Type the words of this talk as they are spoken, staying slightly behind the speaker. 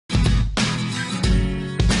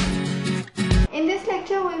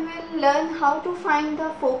lecture we will learn how to find the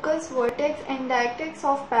focus, vertex and directrix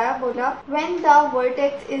of parabola when the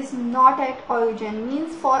vertex is not at origin,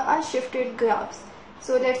 means for a shifted graphs.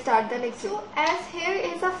 So let's start the lecture. So as here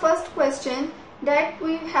is the first question, that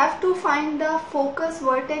we have to find the focus,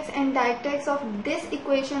 vertex and directrix of this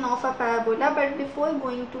equation of a parabola. But before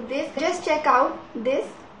going to this, just check out this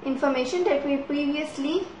information that we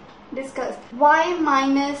previously discussed. Y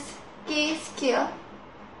minus k square,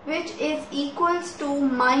 which is equals to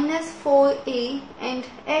minus 4a and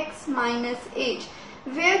x minus h,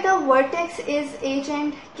 where the vertex is h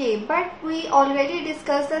and k. But we already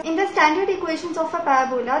discussed that in the standard equations of a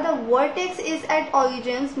parabola, the vertex is at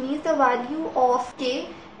origins, means the value of k,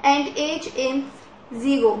 and h in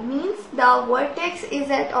 0, means the vertex is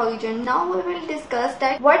at origin. Now we will discuss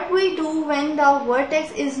that what we do when the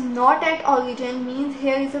vertex is not at origin, means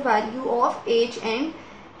here is the value of h and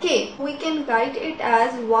k. We can write it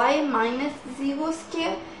as y minus 0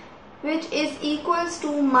 square, which is equals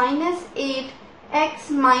to minus 8 x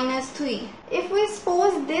minus 3. If we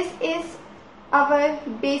suppose this is our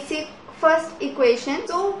basic first equation,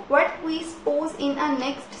 so what we suppose in a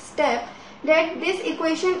next step, that this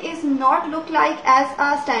equation is not look like as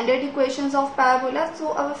a standard equations of parabola.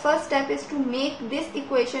 So our first step is to make this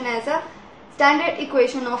equation as a standard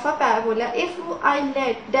equation of a parabola. If I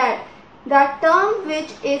let that the term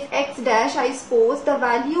which is x dash, I suppose the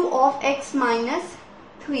value of x minus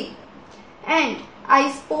 3, and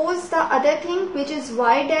I suppose the other thing which is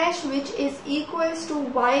y dash, which is equals to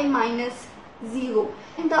y minus 0.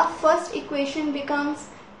 And the first equation becomes,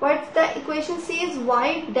 what the equation says,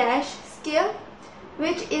 y dash square,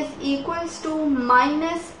 which is equals to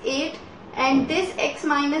minus 8, and this x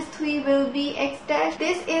minus 3 will be x dash.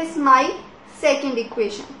 This is my second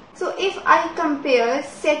equation. So if I compare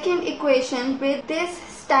second equation with this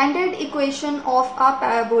standard equation of a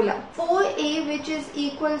parabola, 4a which is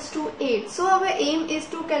equals to 8. So our aim is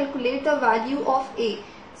to calculate the value of a.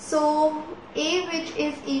 So a which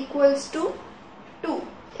is equals to 2.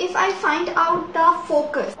 If I find out the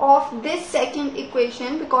focus of this second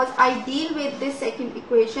equation, because I deal with this second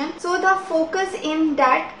equation, so the focus in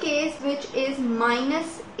that case, which is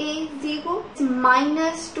minus a0,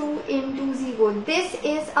 minus 2 into 0. This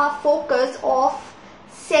is a focus of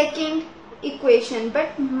second equation,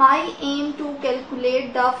 but my aim to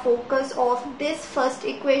calculate the focus of this first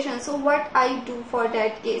equation. So what I do for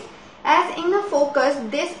that case, as in the focus,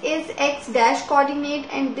 this is x dash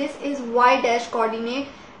coordinate and this is y dash coordinate,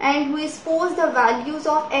 and we suppose the values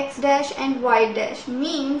of x dash and y dash,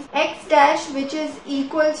 means x dash which is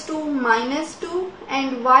equals to minus 2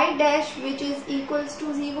 and y dash which is equals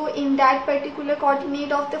to 0 in that particular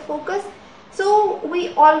coordinate of the focus. So we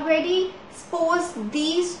already suppose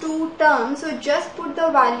these two terms, so just put the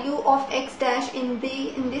value of x dash in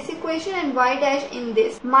this equation and y dash in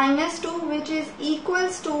this, minus 2 which is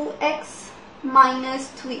equals to x minus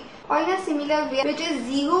 3, or in a similar way, which is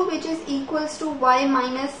 0 which is equals to y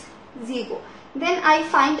minus 0. Then I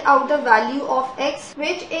find out the value of x,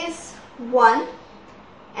 which is 1,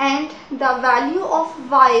 and the value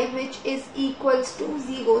of y, which is equals to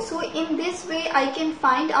 0. So in this way I can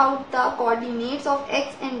find out the coordinates of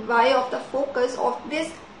x and y of the focus of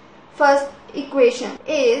this first equation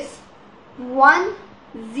is 1,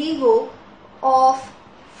 0 of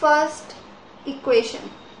first equation.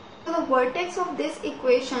 So the vertex of this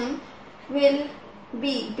equation will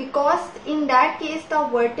be, because in that case the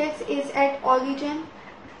vertex is at origin,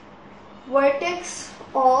 vertex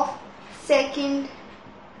of second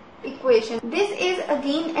equation. This is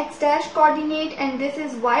again x dash coordinate and this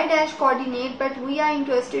is y dash coordinate, but we are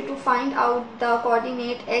interested to find out the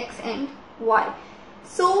coordinate x and y.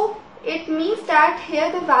 So it means that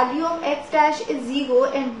here the value of x dash is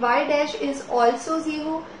 0 and y dash is also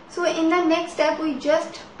 0. So in the next step we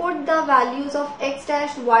just put the values of x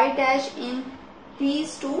dash, y dash in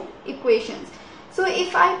these two equations. So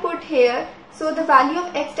if I put here, so the value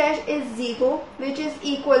of x dash is 0, which is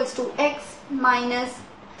equals to x minus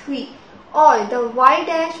 3, or the y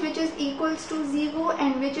dash which is equals to 0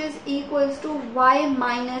 and which is equals to y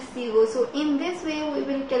minus 0. So in this way we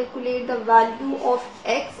will calculate the value of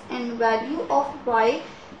x and value of y,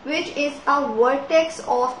 which is a vertex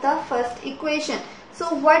of the first equation.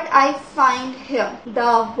 So what I find here,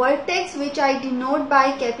 the vertex which I denote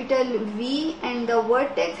by capital V, and the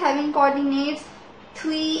vertex having coordinates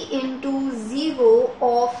 3 into 0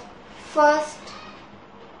 of first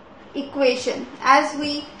equation. As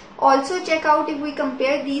we also check out, if we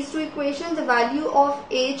compare these two equations, the value of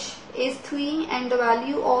h is 3 and the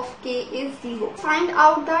value of k is 0. Find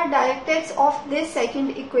out the directrix of this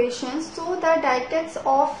second equation. So the directrix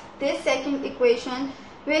of this second equation,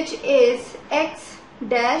 which is x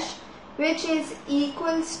dash which is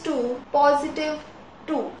equals to positive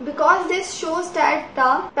 2, because this shows that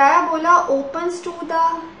the parabola opens to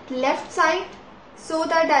the left side, so the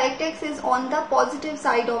directrix is on the positive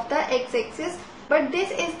side of the x-axis. But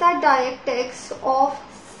this is the directrix of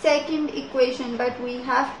second equation, but we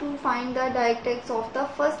have to find the directrix of the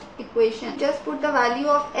first equation. Just put the value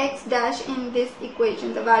of x dash in this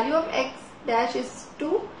equation. The value of x dash is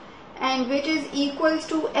 2, and which is equals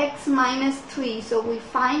to x minus 3. So we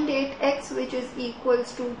find it, x which is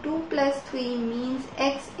equals to 2 plus 3 means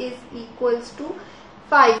x is equals to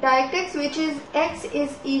 5. Directrix which is x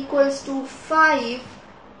is equals to 5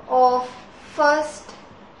 of first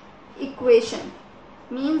equation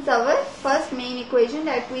means our first main equation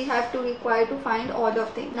that we have to require to find all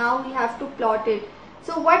of them. Now we have to plot it.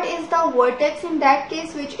 So what is the vertex in that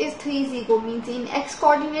case, which is 3, 0, means in x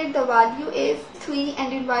coordinate the value is 3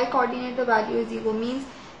 and in y coordinate the value is 0, means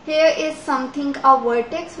here is something a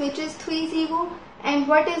vertex which is 3, 0. And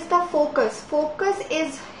what is the focus? Focus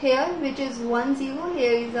is here, which is 1, 0.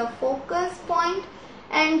 Here is a focus point,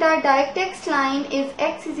 and the directrix line is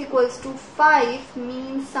x is equals to 5,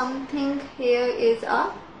 means something here is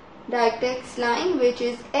a directrix line which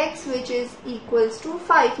is x which is equals to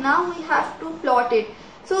 5. Now we have to plot it.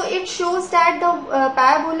 So it shows that the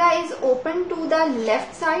parabola is open to the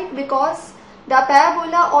left side, because the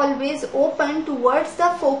parabola always open towards the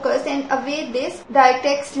focus and away this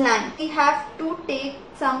directrix line. We have to take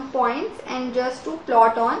some points and just to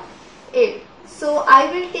plot on it. So I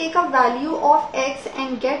will take a value of x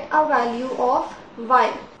and get a value of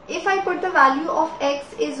y. If I put the value of x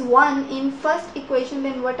is 1 in first equation,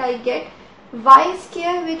 then what I get? Y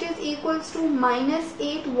square which is equals to minus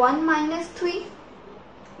 8, 1 minus 3.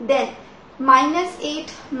 Then minus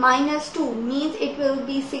 8 minus 2 means it will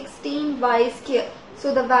be 16 y square.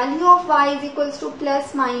 So the value of y is equals to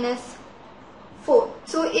plus minus 4.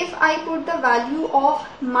 So if I put the value of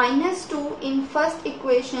minus 2 in first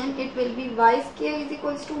equation, it will be y square is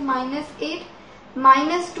equals to minus 8,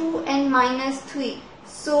 minus 2 and minus 3.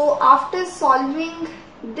 So after solving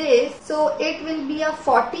this, so it will be a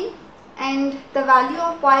 40, and the value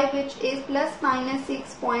of y which is plus minus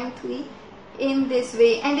 6.3 in this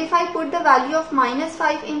way. And if I put the value of minus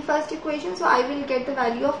 5 in first equation, so I will get the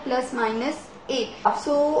value of plus minus 8.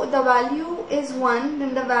 So the value is 1,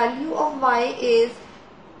 then the value of y is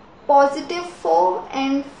positive 4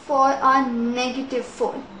 and for a negative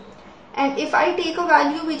 4. And if I take a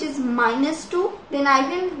value which is minus 2, then I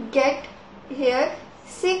will get here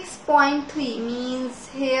 6.3, means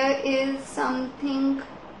here is something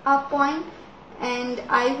a point, and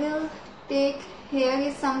I will take here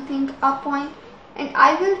is something a point, and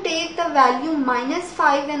I will take the value minus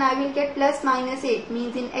 5, then I will get plus minus 8,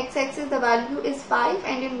 means in x-axis the value is 5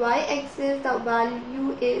 and in y-axis the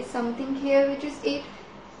value is something here which is 8,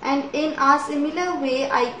 and in a similar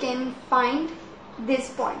way I can find this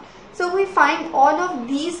point. So we find all of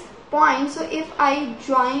these points. So if I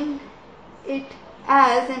join it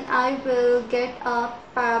as, and I will get a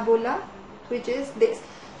parabola which is this.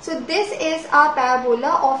 So this is a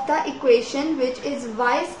parabola of the equation which is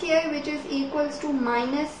y square which is equals to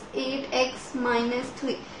minus 8x minus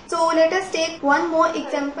 3. So let us take one more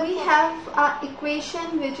example. We have a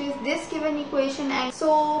equation which is this given equation, and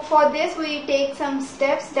so for this we take some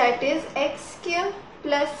steps, that is x square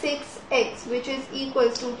plus 6x which is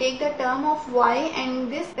equals to take the term of y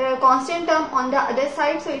and this constant term on the other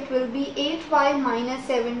side, so it will be 8y minus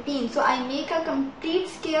 17. So I make a complete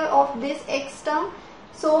square of this x term.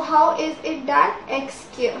 So how is it that? X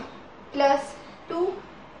square plus 2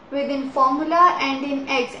 within formula and in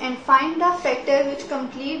x, and find the factor which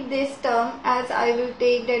complete this term, as I will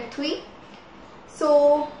take that 3.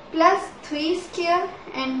 So plus 3 square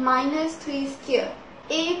and minus 3 square,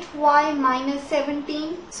 8y minus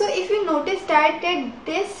 17. So if you notice that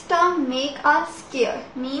this term make a square,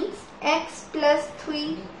 means x plus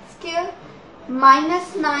 3 square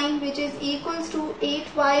minus 9 which is equals to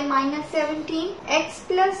 8y minus 17, x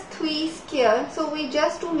plus 3 square. So we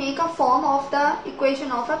just to make a form of the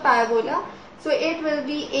equation of a parabola, so it will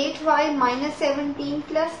be 8y minus 17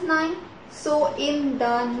 plus 9. So in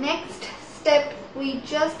the next step we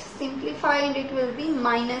just simplify and it will be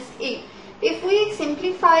minus 8. If we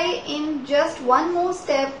simplify in just one more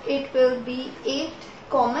step, it will be 8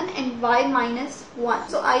 common and y minus 1.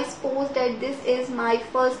 So I suppose that this is my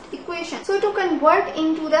first equation. So to convert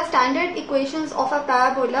into the standard equations of a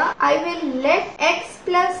parabola, I will let x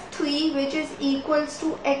plus 3 which is equals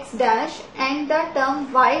to x dash and the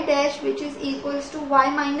term y dash which is equals to y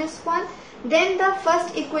minus 1. Then the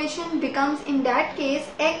first equation becomes in that case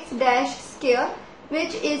x dash square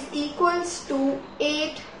which is equals to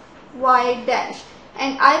 8y dash.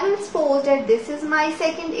 and I will suppose that this is my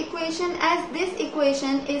second equation, as this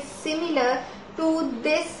equation is similar to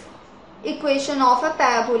this equation of a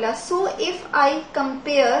parabola. So if I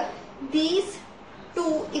compare these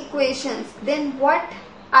two equations, then what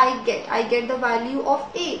I get the value of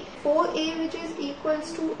a, 4a which is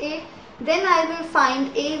equals to 8. Then I will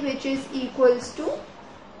find a which is equals to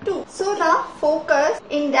 2. So the focus,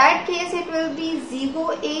 in that case it will be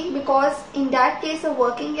 0a, because in that case the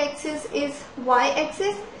working axis is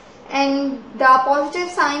y-axis and the positive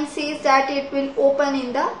sign says that it will open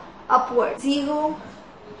in the upward. 0,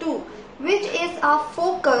 2, which is our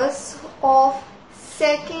focus of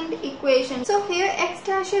second equation. So here x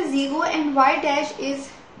dash is 0 and y dash is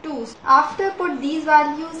 2. After put these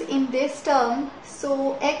values in this term,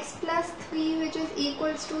 so x plus 3 which is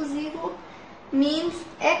equals to 0 means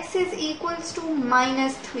x is equals to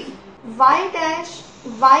minus 3.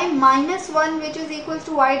 Y minus 1 which is equals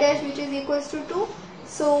to y dash which is equals to 2.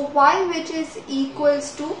 So y which is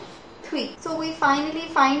equals to 3. So we finally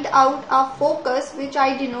find out our focus, which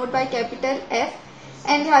I denote by capital F,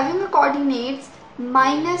 and having the coordinates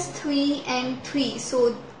minus 3 and 3.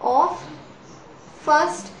 So of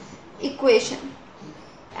first equation.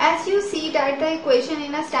 As you see that the equation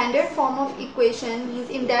in a standard form of equation means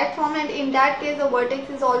in that form, and in that case the vertex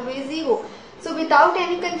is always 0. So without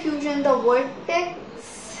any confusion, the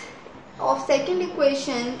vertex of second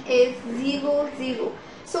equation is 0, 0.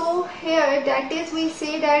 So here that is, we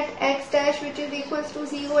say that x dash which is equals to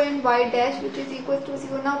 0 and y dash which is equals to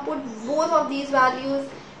 0. Now put both of these values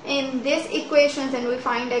in this equations and we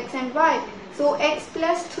find x and y. So x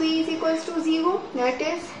plus 3 is equals to 0, that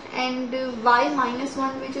is, and y minus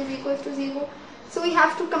 1 which is equals to 0. So we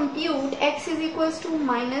have to compute x is equals to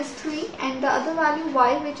minus 3 and the other value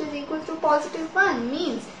y which is equals to positive 1,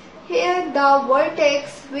 means here the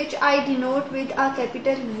vertex which I denote with a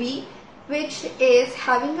capital V, which is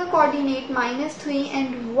having a coordinate minus 3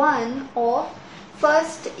 and 1 of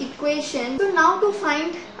first equation. So now to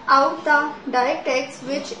find out the Directrix,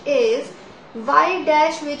 which is y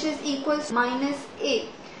dash which is equals to minus a.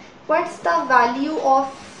 What's the value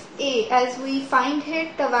of a? As we find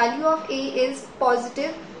here, the value of a is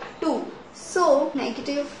positive 2. So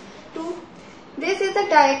negative 2. This is the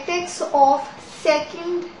Directrix of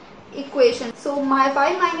second equation. So my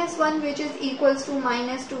y minus 1 which is equals to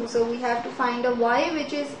minus 2. So we have to find a y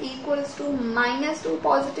which is equals to minus 2,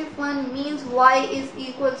 positive 1 means y is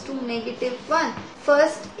equals to negative 1.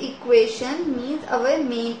 First equation means our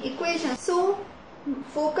main equation. So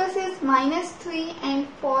focus is minus 3 and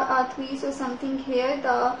 4 are 3. So something here,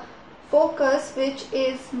 the focus which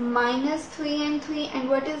is minus 3 and 3, and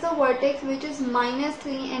what is the vertex which is minus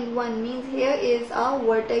 3 and 1, means here is a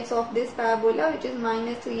vertex of this parabola which is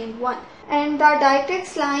minus 3 and 1, and the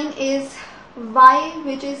Directrix line is y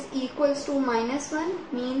which is equals to minus 1,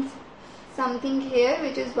 means something here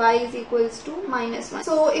which is y is equals to minus 1.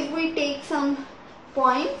 So if we take some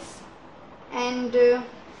points and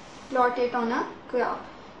plot it on a graph,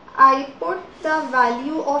 I put the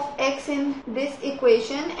value of x in this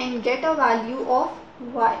equation and get a value of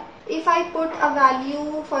y. If I put a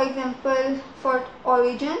value, for example, for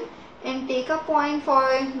origin and take a point for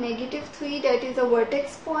negative 3, that is a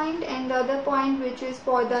vertex point, and the other point which is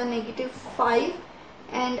for the negative 5,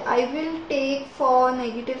 and I will take for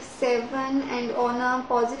negative 7, and on a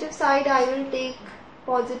positive side I will take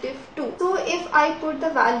positive 2. So if I put the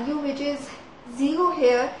value which is 0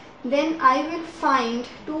 here, then I will find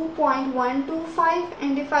 2.125,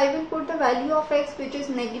 and if I will put the value of x which is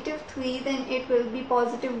negative 3, then it will be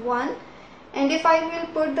positive 1, and if I will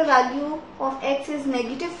put the value of x is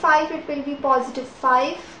negative 5, it will be positive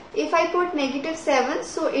 5. If I put negative 7,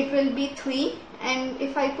 so it will be 3, and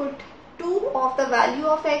if I put 2 of the value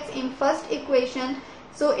of x in first equation,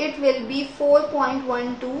 so it will be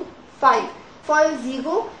 4.125. For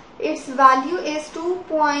 0, its value is 2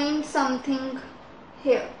 point something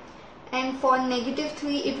here, and for negative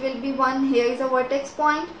 3 it will be 1, here is a vertex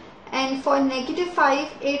point, and for negative 5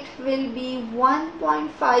 it will be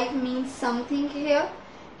 1.5, means something here,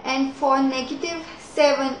 and for negative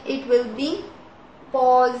 7 it will be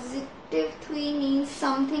positive 3, means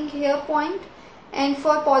something here point, and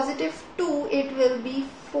for positive 2 it will be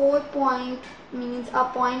 4 point, means a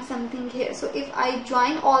point something here. So if I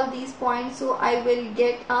join all these points, so I will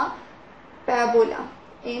get a parabola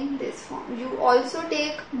in this form. You also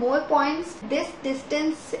take more points. This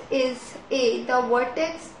distance is a, the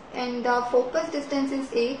vertex and the focus distance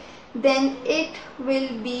is a, then it will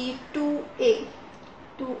be 2a,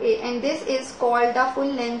 and this is called, the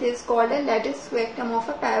full length is called a lattice vector of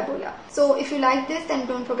a parabola. So if you like this, then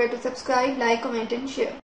don't forget to subscribe, like, comment and share.